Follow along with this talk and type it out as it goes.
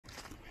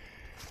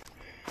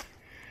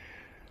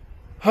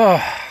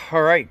All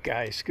right,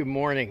 guys, good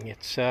morning.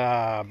 It's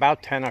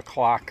about 10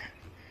 o'clock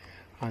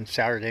on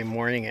Saturday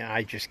morning, and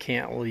I just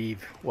can't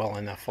leave well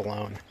enough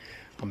alone.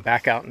 I'm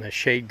back out in the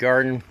shade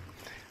garden.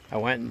 I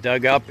went and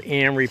dug up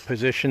and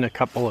repositioned a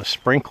couple of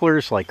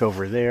sprinklers, like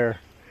over there.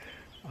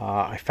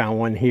 I found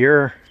one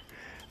here.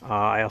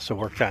 I also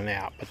worked on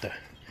that, but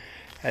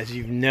as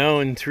you've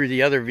known through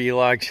the other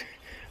vlogs,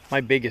 my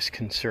biggest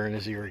concern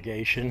is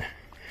irrigation,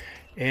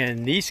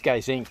 and these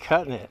guys ain't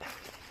cutting it.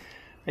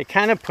 They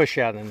kind of push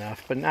out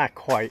enough, but not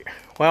quite.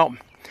 Well,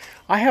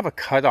 I have a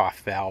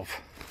cutoff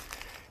valve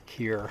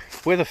here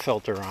with a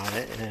filter on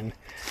it, and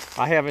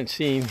I haven't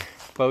seen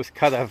both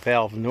cutoff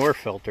valve nor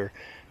filter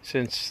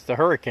since the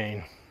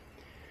hurricane.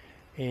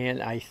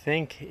 And I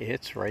think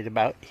it's right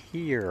about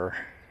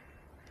here.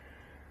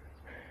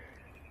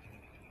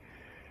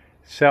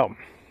 So,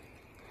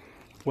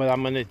 what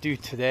I'm going to do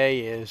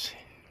today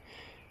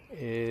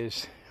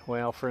is,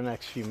 well, for the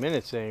next few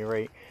minutes at any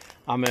rate,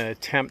 I'm going to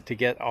attempt to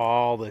get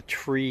all the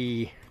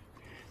tree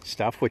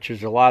stuff, which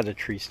is a lot of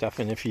tree stuff.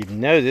 And if you've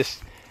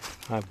noticed,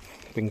 I've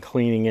been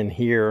cleaning in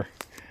here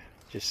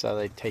just so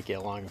I'd take you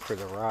along for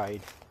the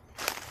ride.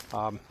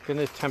 I'm going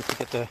to attempt to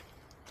get the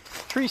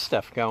tree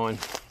stuff going.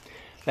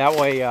 That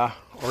way,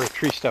 or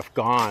tree stuff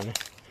gone,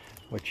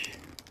 which,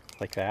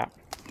 like that.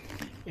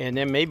 And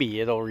then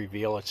maybe it'll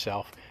reveal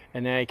itself.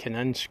 And then I can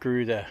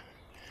unscrew the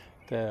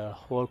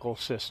local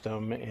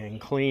system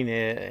and clean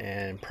it,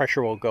 and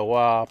pressure will go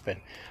up,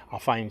 and I'll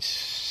find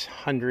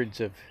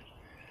hundreds of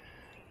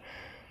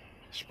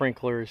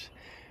sprinklers,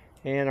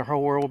 and our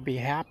whole world will be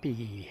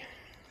happy.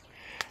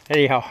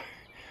 Anyhow,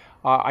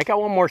 I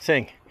got one more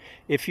thing.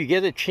 If you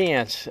get a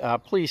chance,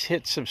 please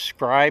hit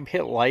subscribe,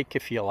 hit like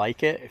if you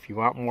like it, if you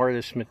want more of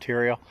this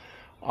material.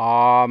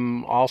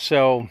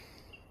 Also,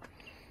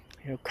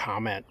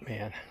 comment,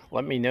 man.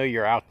 Let me know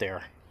you're out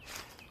there.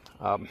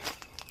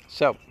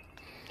 So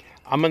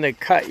I'm going to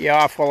cut you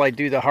off while I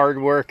do the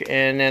hard work,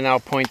 and then I'll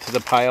point to the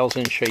piles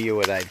and show you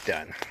what I've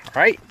done. All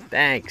right,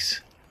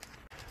 thanks.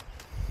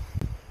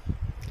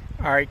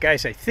 All right,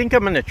 guys, I think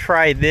I'm going to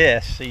try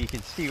this so you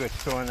can see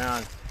what's going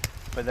on.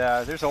 But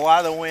there's a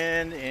lot of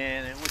wind,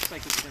 and it looks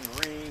like it's going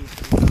to rain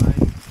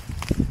sometime.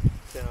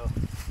 So,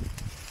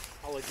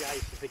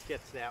 apologize if it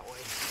gets that way.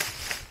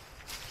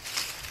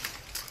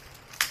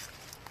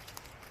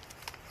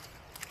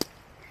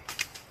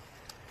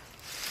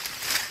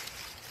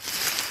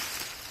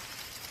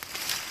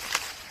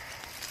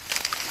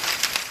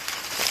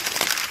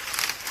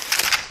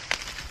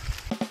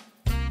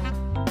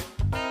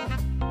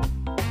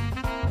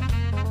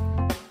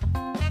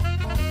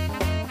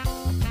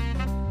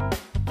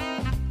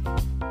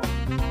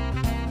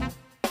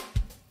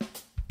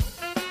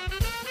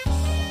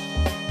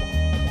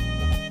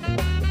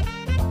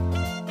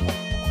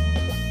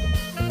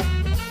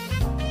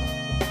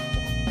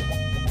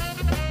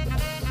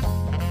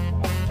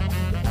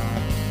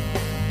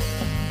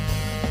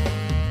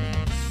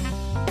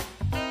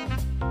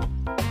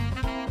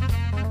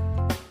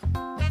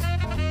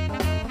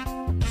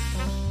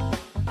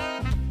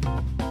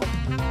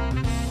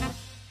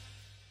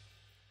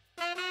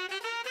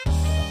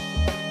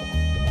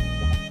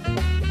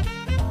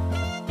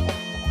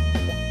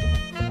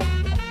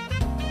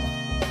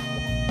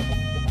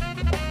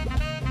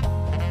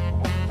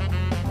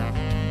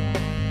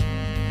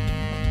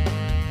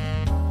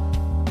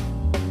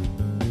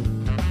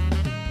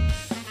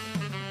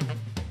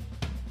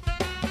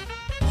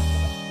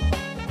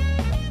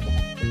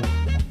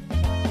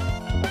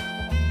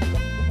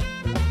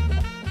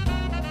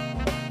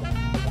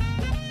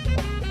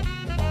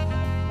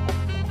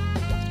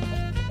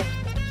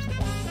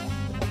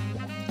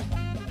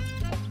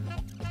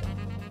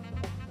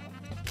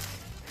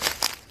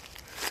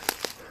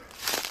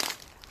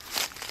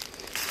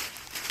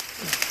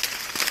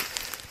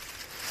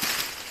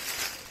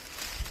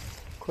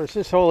 Of course,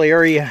 this whole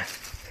area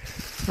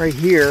right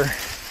here,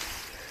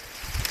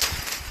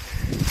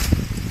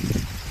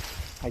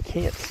 I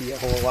can't see a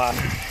whole lot.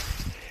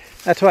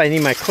 That's why I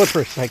need my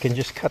clippers, so I can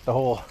just cut the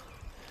whole,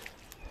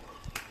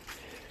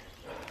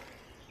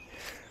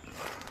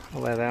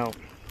 all that out.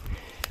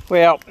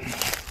 Well,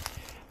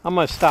 I'm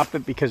going to stop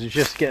it because it's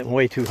just getting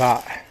way too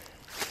hot.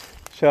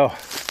 So,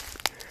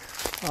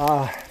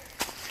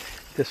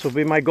 this will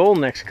be my goal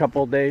next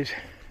couple of days.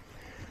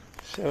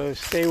 So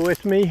stay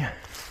with me.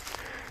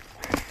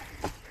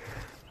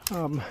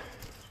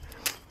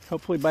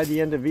 Hopefully by the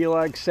end of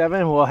vlog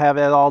 7 we'll have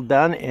that all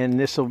done, and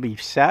this will be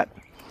set.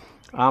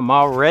 I'm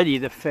all ready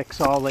to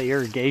fix all the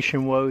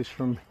irrigation woes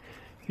from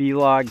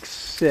vlog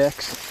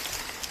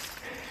 6.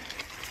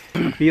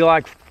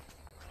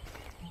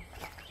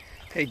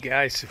 Hey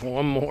guys,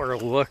 one more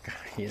look,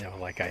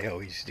 like I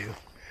always do.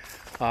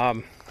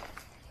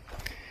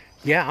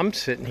 Yeah, I'm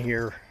sitting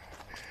here.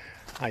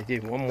 I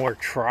did one more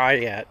try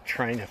at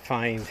trying to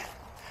find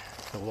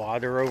the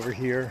water over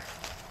here.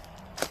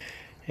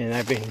 And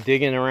I've been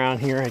digging around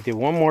here. I did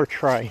one more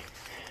try.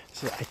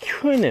 So I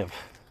couldn't have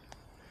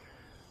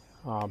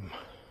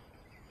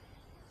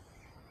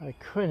I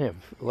couldn't have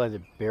let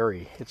it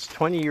bury. It's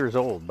 20 years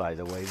old, by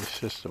the way, the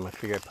system. I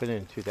figure I put it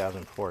in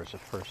 2004 as the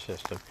first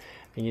system.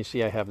 And you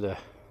see I have the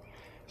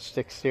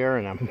sticks there,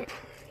 and I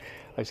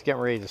was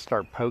getting ready to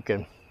start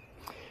poking.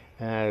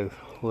 And I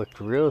looked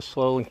real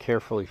slow and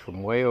carefully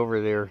from way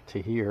over there to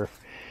here.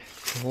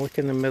 And look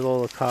in the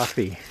middle of the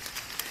coffee.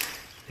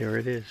 There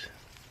it is.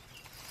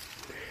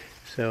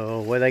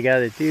 So what I got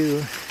to do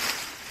is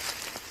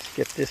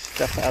get this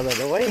stuff out of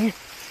the way,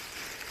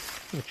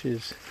 which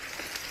is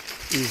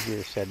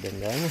easier said than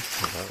done.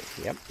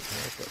 Yep,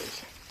 there it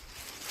goes.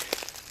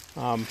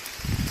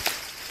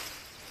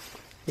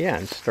 Yeah,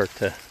 and start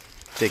to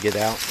dig it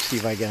out, see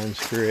if I can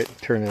unscrew it,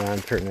 turn it on,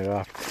 turn it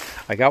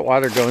off. I got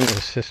water going to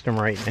the system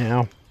right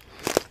now.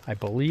 I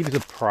believe the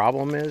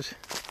problem is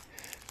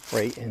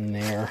right in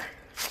there,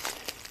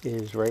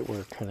 is right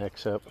where it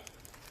connects up.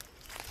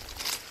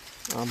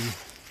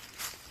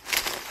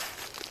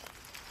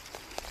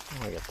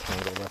 I got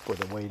tangled up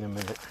with it. Wait a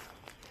minute.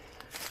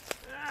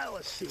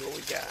 Let's see what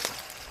we got.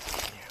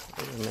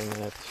 Wait a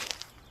minute.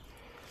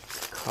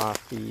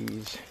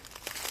 Coffees.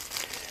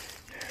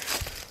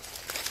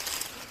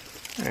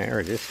 There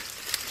it is.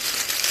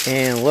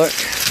 And look,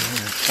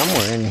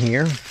 somewhere in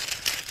here,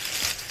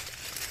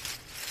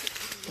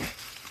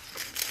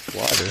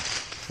 water,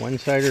 one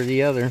side or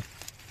the other.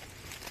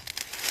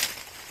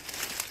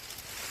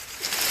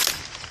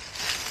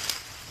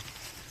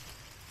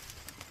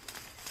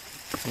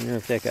 I wonder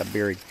if that got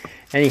buried.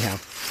 Anyhow,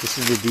 this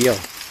is the deal.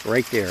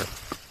 Right there.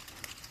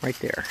 Right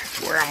there.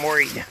 That's where I'm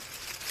worried.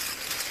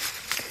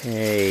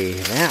 Okay,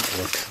 that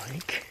looks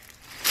like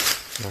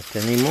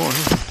nothing anymore.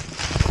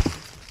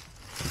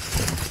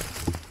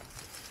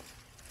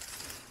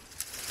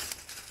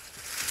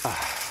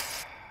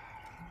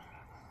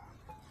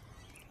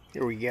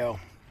 Here we go.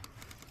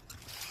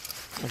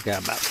 I've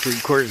got about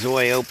 3/4 of the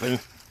way open.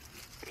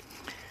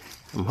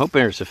 I'm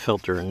hoping there's a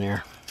filter in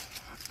there.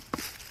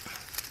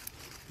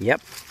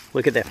 Yep,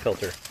 look at that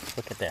filter.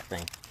 Look at that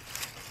thing.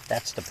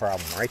 That's the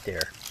problem right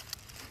there.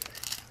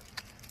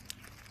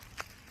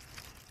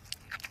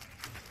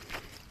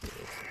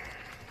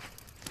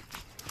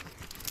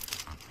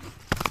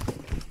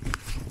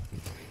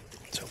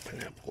 Let's open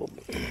it up a little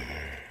bit.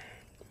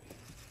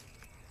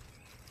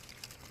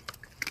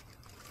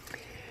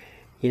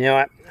 You know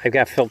what? I've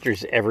got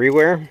filters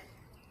everywhere.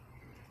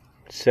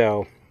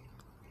 So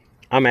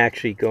I'm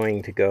actually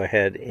going to go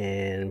ahead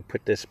and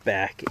put this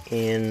back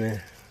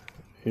in.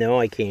 No,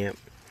 I can't.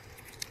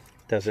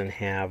 Doesn't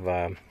have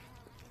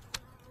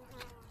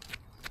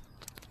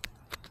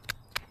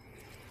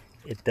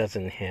it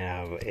doesn't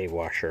have a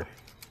washer.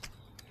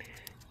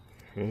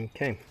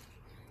 Okay.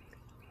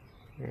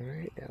 All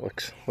right, that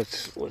looks.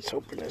 Let's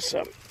open this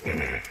up.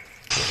 I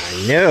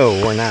know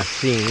we're not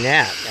seeing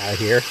that out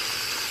here.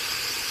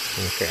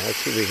 Okay, let's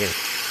see if we can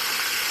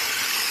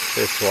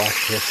just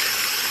wash this.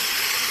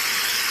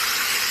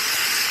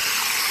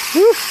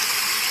 Whew.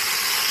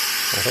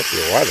 I hope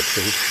you're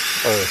waterproof,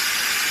 or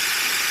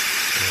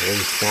at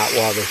least not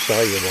water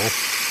soluble.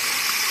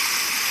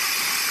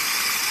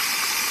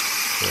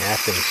 Yeah, that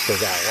thing's still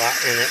got a lot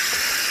in it.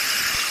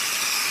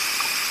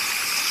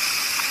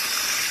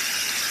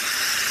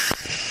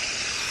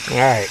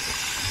 Alright,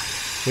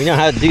 we know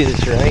how to do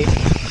this, right?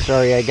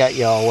 Sorry I got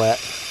you all wet.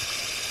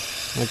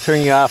 I'm going to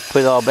turn you off,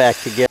 put it all back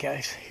together.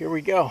 Guys, here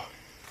we go.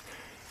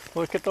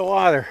 Look at the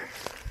water.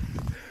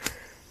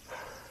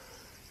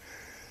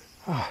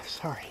 Oh,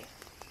 sorry.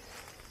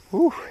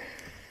 Whew.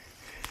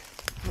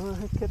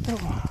 Look at the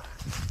water.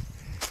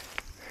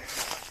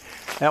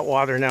 That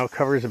water now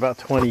covers about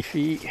 20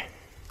 feet.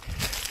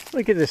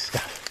 Look at this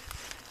stuff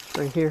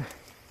right here.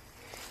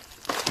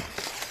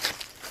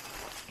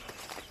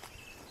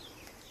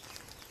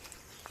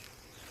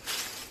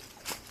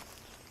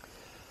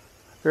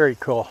 Very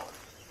cool.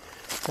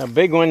 Now,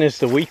 big one is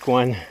the weak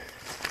one,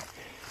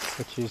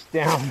 which is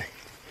down.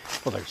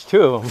 Well, there's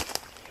two of them.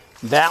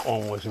 That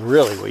one was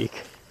really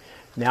weak.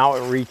 Now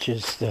it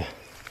reaches the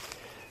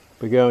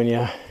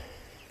begonia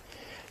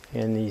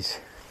and these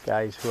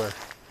guys who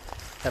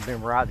have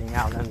been rotting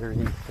out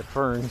underneath the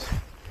ferns.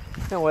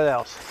 And what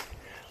else?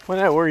 What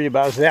I'm not worried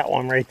about is that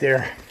one right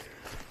there.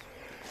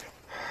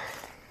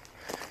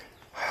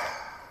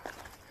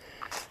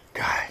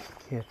 God,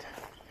 I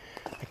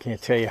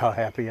can't tell you how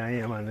happy I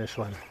am on this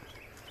one.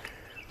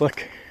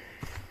 Look,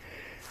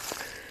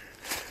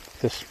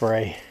 the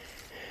spray.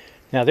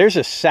 Now there's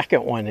a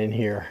second one in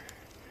here,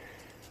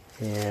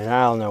 and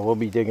I don't know, we'll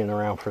be digging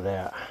around for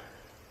that.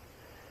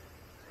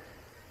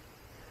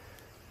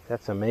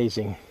 That's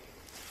amazing.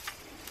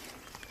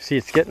 See,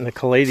 it's getting the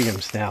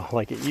caladiums now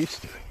like it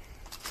used to.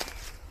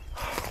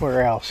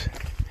 Where else?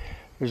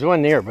 There's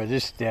one there, but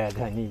it's dead.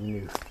 I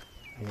need to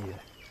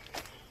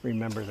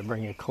remember to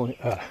bring a clean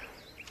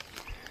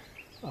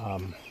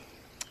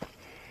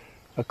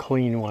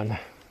one.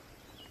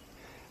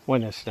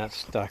 One that's not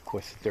stuck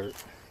with dirt.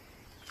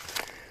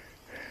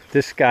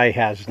 This guy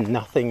has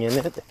nothing in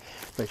it,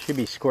 but it should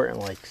be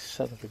squirting like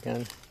son of a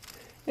gun.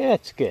 Yeah,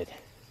 it's good.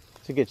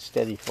 It's a good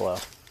steady flow.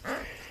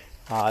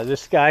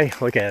 This guy,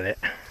 look at it.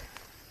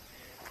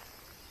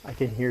 I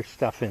can hear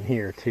stuff in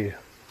here too.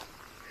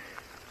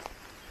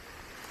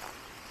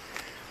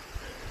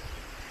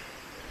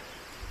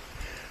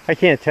 I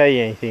can't tell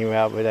you anything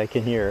about it, but I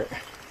can hear it.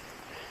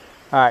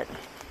 Alright,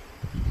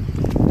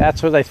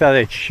 that's what I thought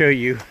I'd show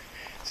you.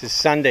 This is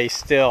Sunday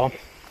still.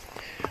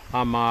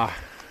 I'm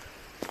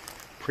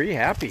pretty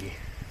happy.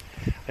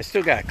 I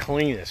still gotta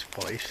clean this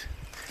place.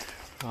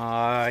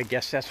 I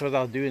guess that's what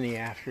I'll do in the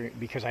afternoon,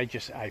 because I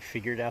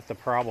figured out the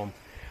problem.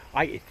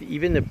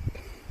 Even the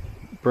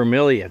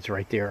bromeliads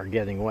right there are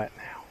getting wet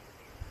now.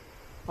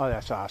 Oh,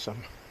 that's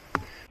awesome.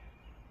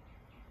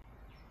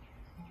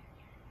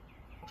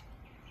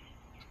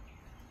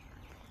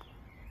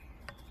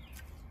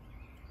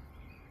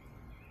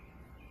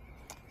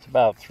 It's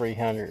about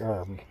 300,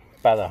 or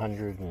about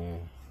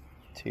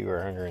 102 or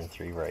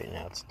 103 right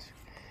now. It's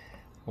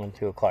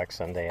 2 o'clock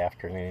Sunday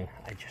afternoon.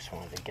 I just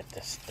wanted to get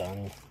this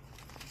done.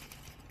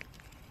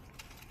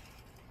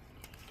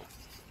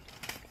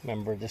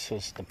 Remember, this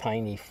was the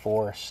piney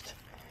forest.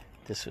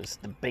 This was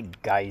the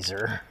big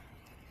geyser.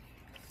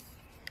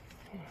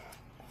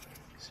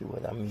 See,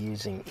 what I'm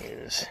using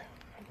is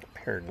a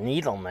pair of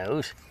needle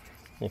nose.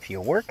 If you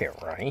work it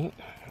right,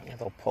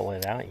 it'll pull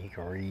it out. You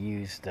can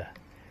reuse the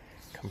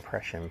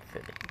compression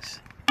fittings.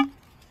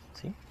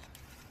 See?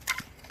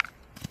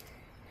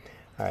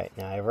 Alright,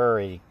 now I've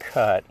already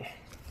cut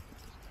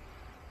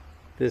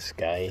this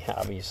guy.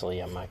 Obviously,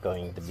 I'm not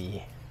going to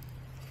be,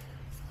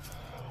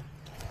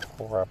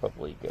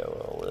 probably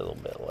go a little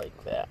bit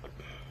like that.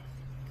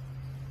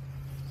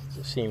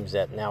 It seems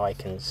that now I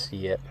can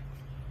see it.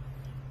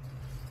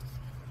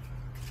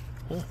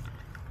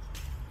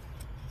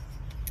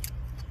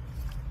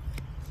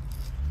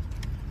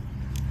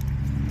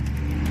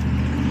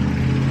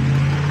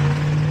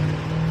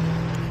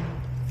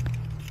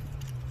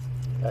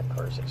 Got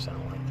cars that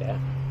sound like that.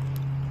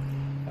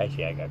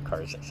 Actually, I got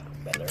cars that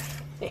sound better.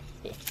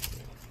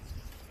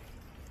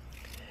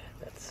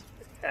 That's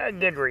a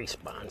good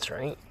response,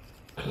 right?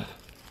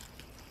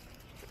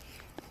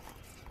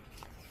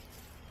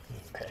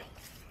 Okay.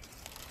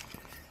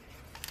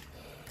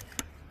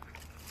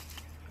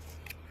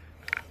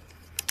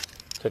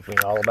 Took me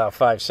all about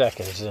 5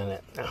 seconds, didn't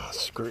it? I'll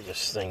screw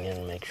this thing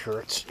in, make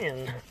sure it's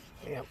in.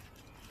 Yep.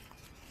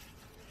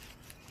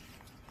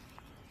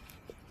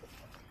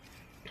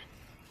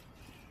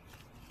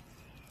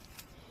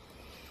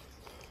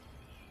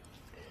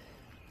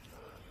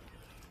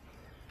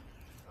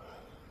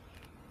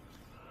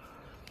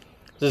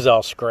 This is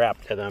all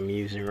scrap that I'm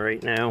using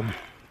right now.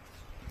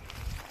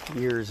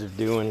 Years of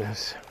doing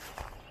this.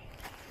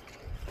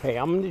 Okay,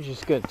 I'm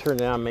just going to turn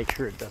it on and make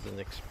sure it doesn't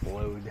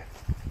explode.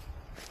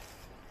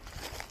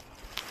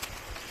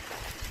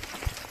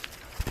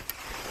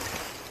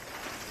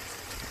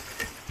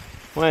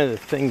 One of the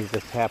things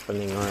that's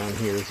happening around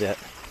here is that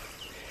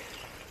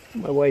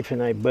my wife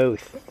and I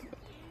both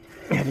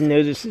have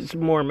noticed it's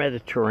more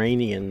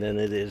Mediterranean than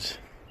it is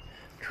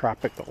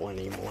tropical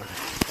anymore.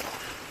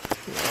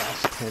 The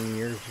last 10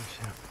 years or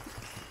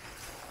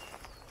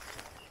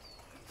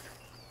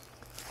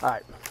so.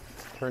 Alright,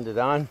 turned it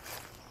on.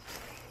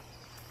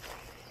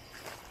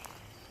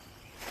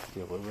 See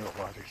a little bit of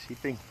water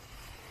seeping.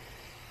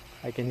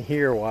 I can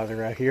hear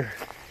water out here.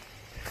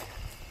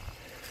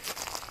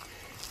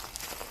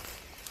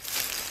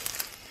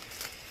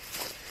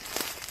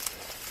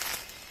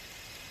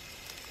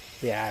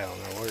 Yeah, I don't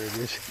know where it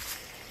is,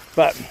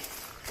 but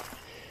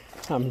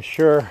I'm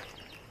sure.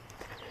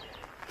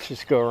 Let's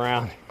just go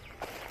around.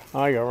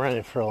 I go around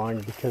it for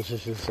long because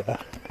this is the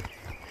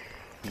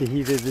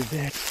heat of the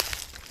day.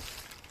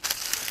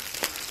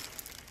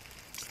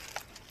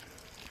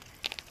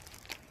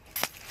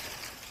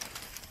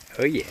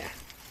 Oh yeah,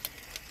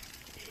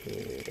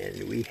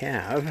 and we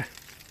have,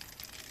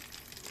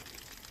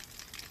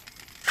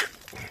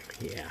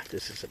 yeah,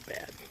 this is a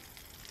bad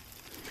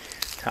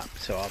top,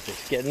 so I'll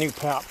just get a new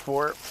top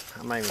for it.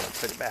 I might even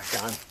put it back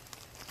on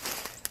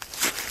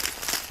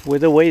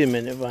with a wait a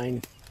minute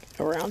vine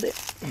around it.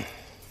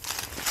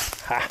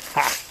 Ha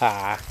ha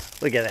ha!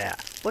 Look at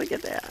that! Look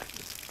at that!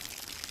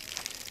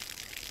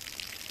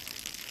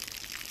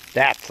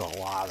 That's a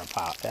lot of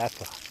pop. That's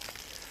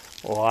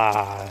a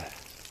lot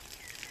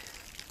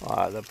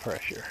of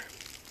pressure.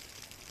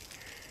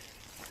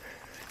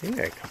 I think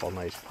I got a couple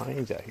nice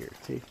pines out here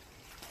too.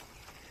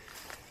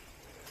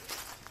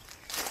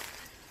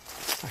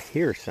 I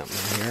hear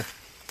something in here.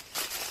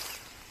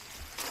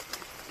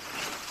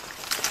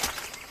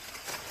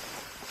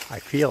 I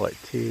feel it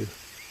too.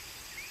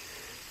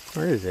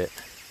 Where is it?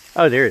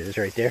 Oh, there it is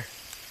right there.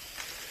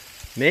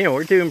 Man,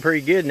 we're doing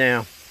pretty good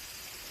now.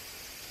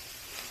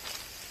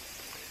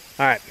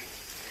 Alright.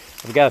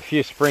 I've got a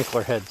few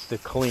sprinkler heads to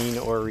clean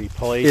or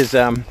replace.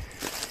 I'm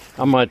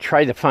going to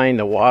try to find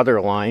the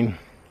water line.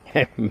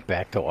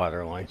 Back to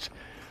water lines.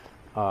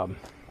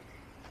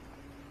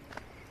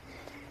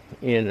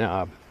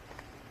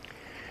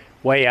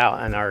 Way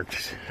out in our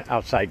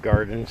outside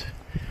gardens.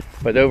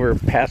 But over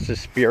past the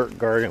spirit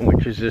garden,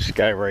 which is this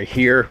guy right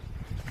here,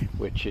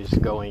 which is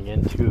going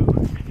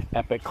into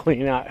epic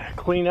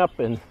cleanup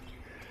and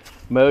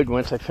mowed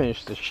once I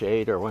finish the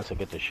shade, or once I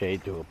get the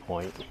shade to a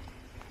point.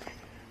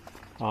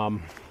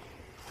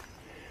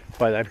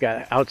 But I've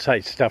got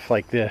outside stuff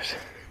like this,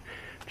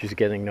 which is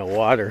getting no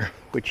water,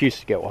 which used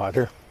to get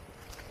water.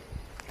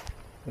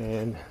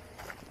 And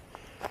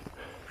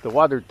the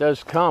water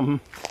does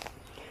come,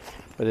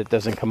 but it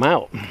doesn't come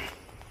out.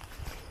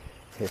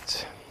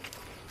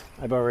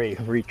 I've already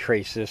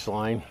retraced this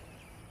line,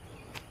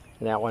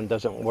 and that one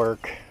doesn't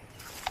work.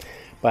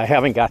 But I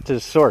haven't got to the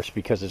source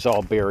because it's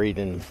all buried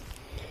in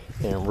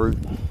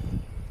rooting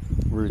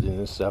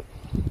and stuff.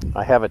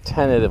 I have a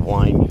tentative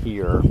line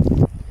here,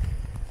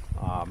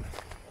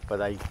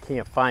 but I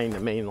can't find the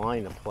main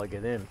line to plug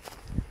it in.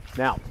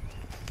 Now,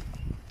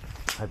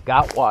 I've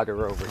got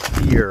water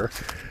over here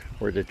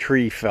where the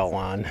tree fell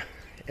on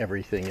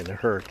everything in the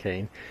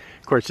hurricane.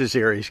 Of course, this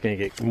area is going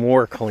to get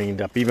more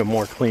cleaned up, even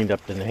more cleaned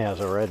up than it has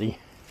already.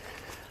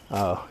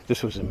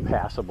 This was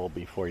impassable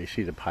before. You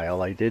see the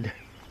pile I did?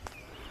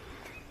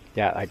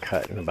 That I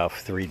cut in about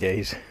 3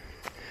 days.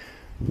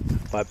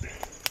 But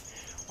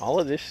all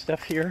of this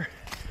stuff here,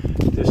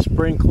 this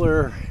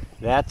sprinkler,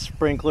 that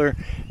sprinkler,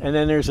 and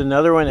then there's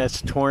another one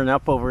that's torn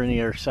up over on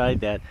the other side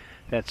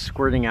that's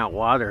squirting out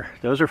water.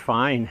 Those are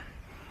fine.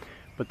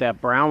 But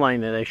that brown line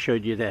that I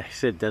showed you that I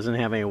said doesn't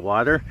have any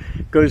water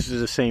goes to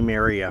the same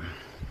area.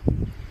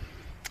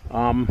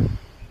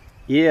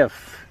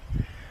 If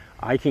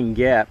I can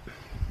get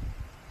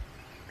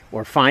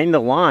or find the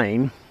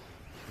line,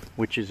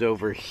 which is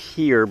over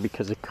here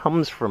because it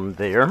comes from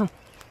there,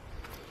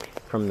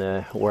 from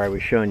where I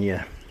was showing you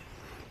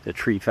the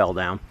tree fell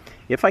down.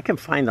 If I can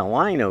find the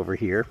line over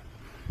here,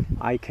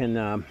 I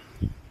can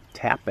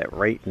tap it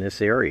right in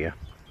this area.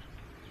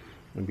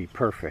 It'd be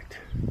perfect.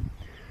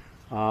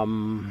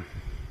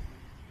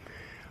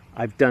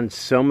 I've done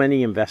so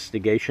many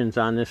investigations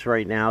on this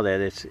right now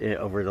that it's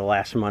over the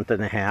last month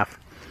and a half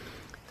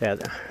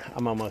that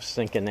I'm almost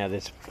thinking that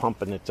it's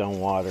pumping its own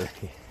water.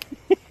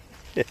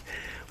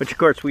 Which of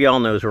course we all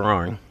know is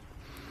wrong.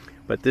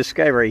 But this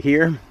guy right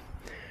here,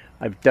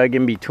 I've dug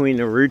in between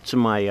the roots of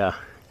my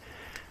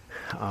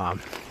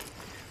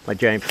my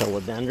giant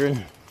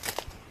philodendron,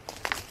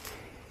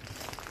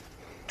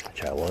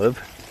 which I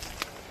love.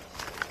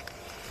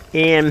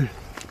 And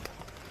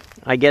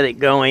I get it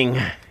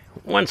going,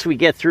 once we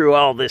get through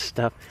all this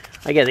stuff,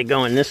 I get it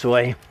going this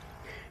way.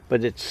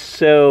 But it's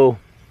so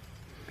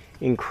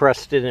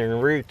encrusted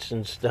in roots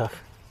and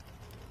stuff.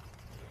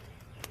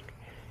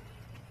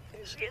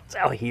 This gets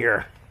out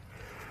here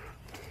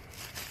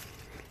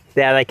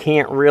that I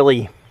can't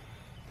really,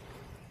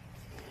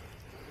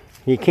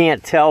 you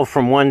can't tell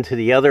from one to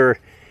the other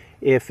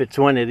if it's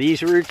one of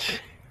these roots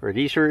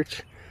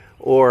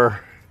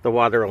or the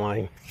water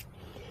line.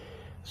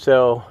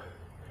 So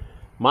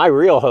my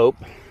real hope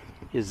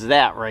is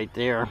that right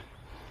there.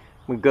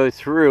 We go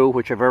through,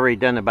 which I've already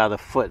done about 1.5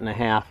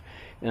 feet,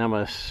 and I'm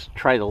going to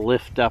try to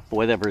lift up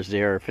whatever's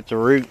there. If it's a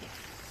root,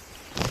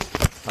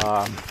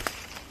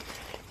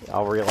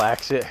 I'll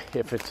relax it.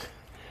 If it's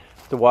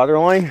the water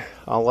line,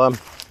 I'll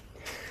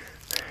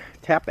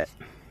tap it.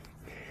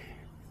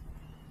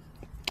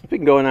 It's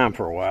been going on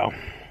for a while.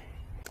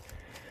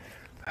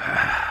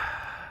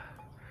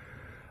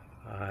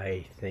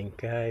 I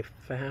think I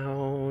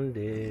found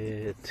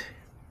it.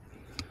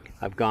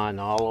 I've gone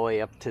all the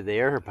way up to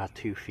there, about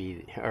 2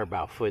 feet, or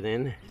about a foot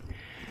in.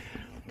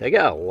 They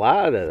got a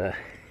lot of the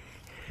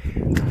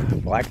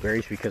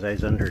blackberries because I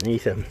was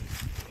underneath them.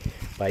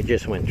 But I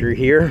just went through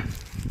here,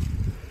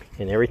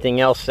 and everything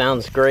else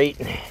sounds great.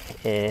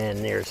 And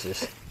there's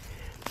this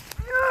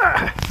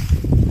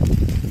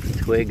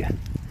twig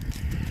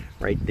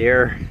right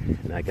there. I'm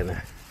not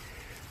gonna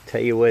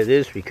tell you what it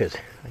is because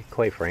I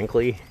quite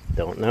frankly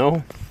don't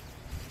know.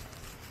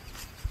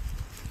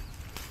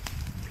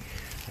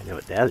 I know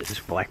what that is,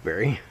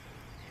 blackberry.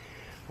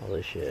 All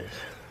this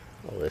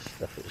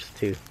stuff is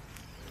too.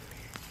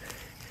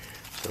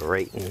 So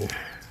right in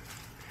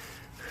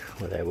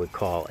what I would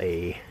call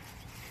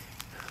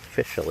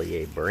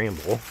officially a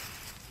bramble.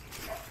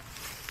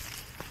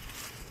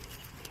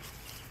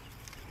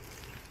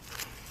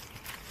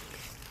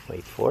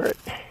 Wait for it.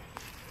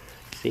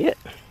 See it?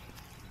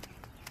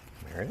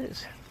 There it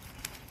is.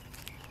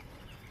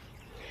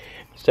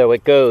 So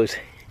it goes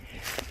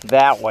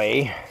that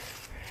way.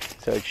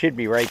 So it should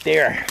be right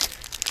there.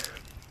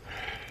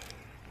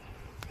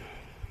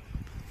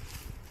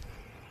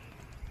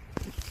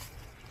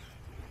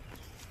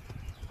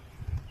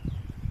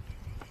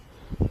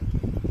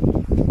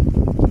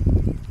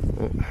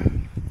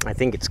 I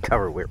think it's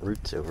covered with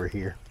roots over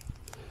here.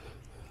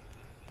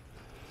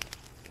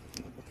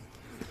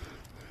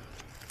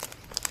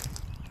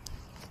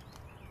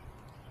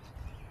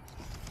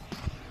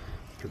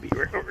 Could be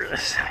right over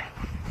this side.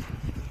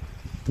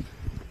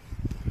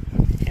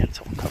 Yeah, it's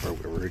all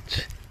covered with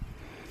roots.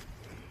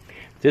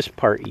 This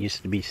part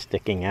used to be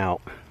sticking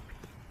out.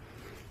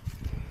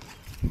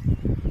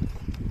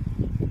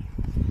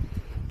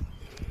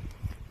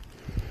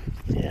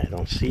 Yeah, I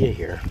don't see it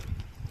here.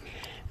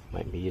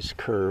 Might be as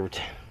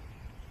curved.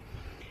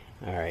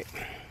 All right.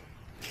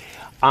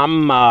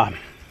 I'm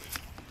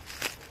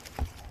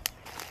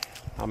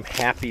I'm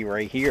happy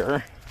right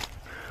here,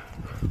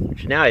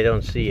 which now I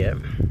don't see it.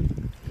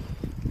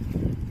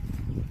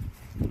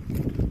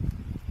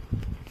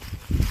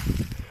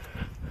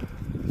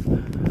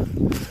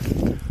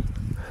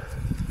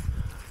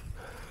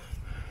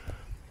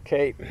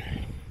 Okay,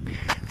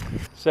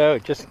 so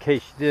just in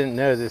case you didn't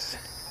know this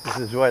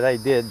is what I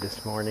did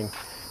this morning.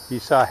 You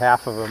saw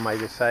half of them. I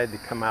decided to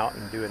come out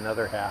and do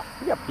another half.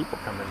 We got people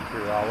coming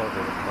through all over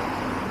the place.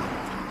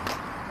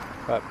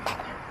 But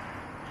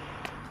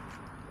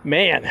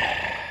man,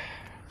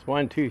 it's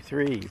 1, 2,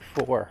 3,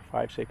 4,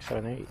 5, 6,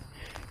 7, 8.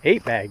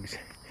 8 bags.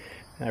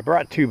 And I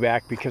brought 2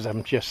 back because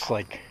I'm just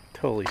like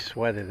totally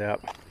sweated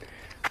up.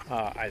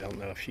 I don't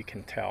know if you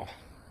can tell.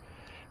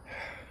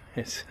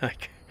 It's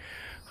like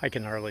I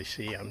can hardly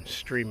see. I'm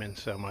streaming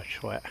so much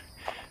sweat.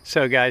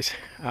 So guys,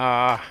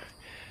 I'm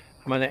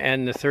going to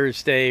end the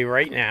Thursday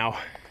right now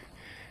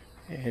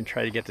and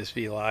try to get this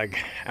vlog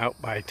out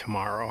by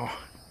tomorrow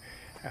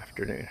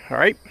afternoon. All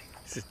right,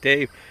 this is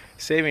Dave,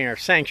 saving our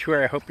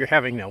sanctuary. I hope you're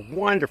having a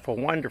wonderful,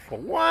 wonderful,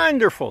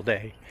 wonderful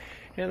day,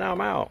 and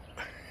I'm out.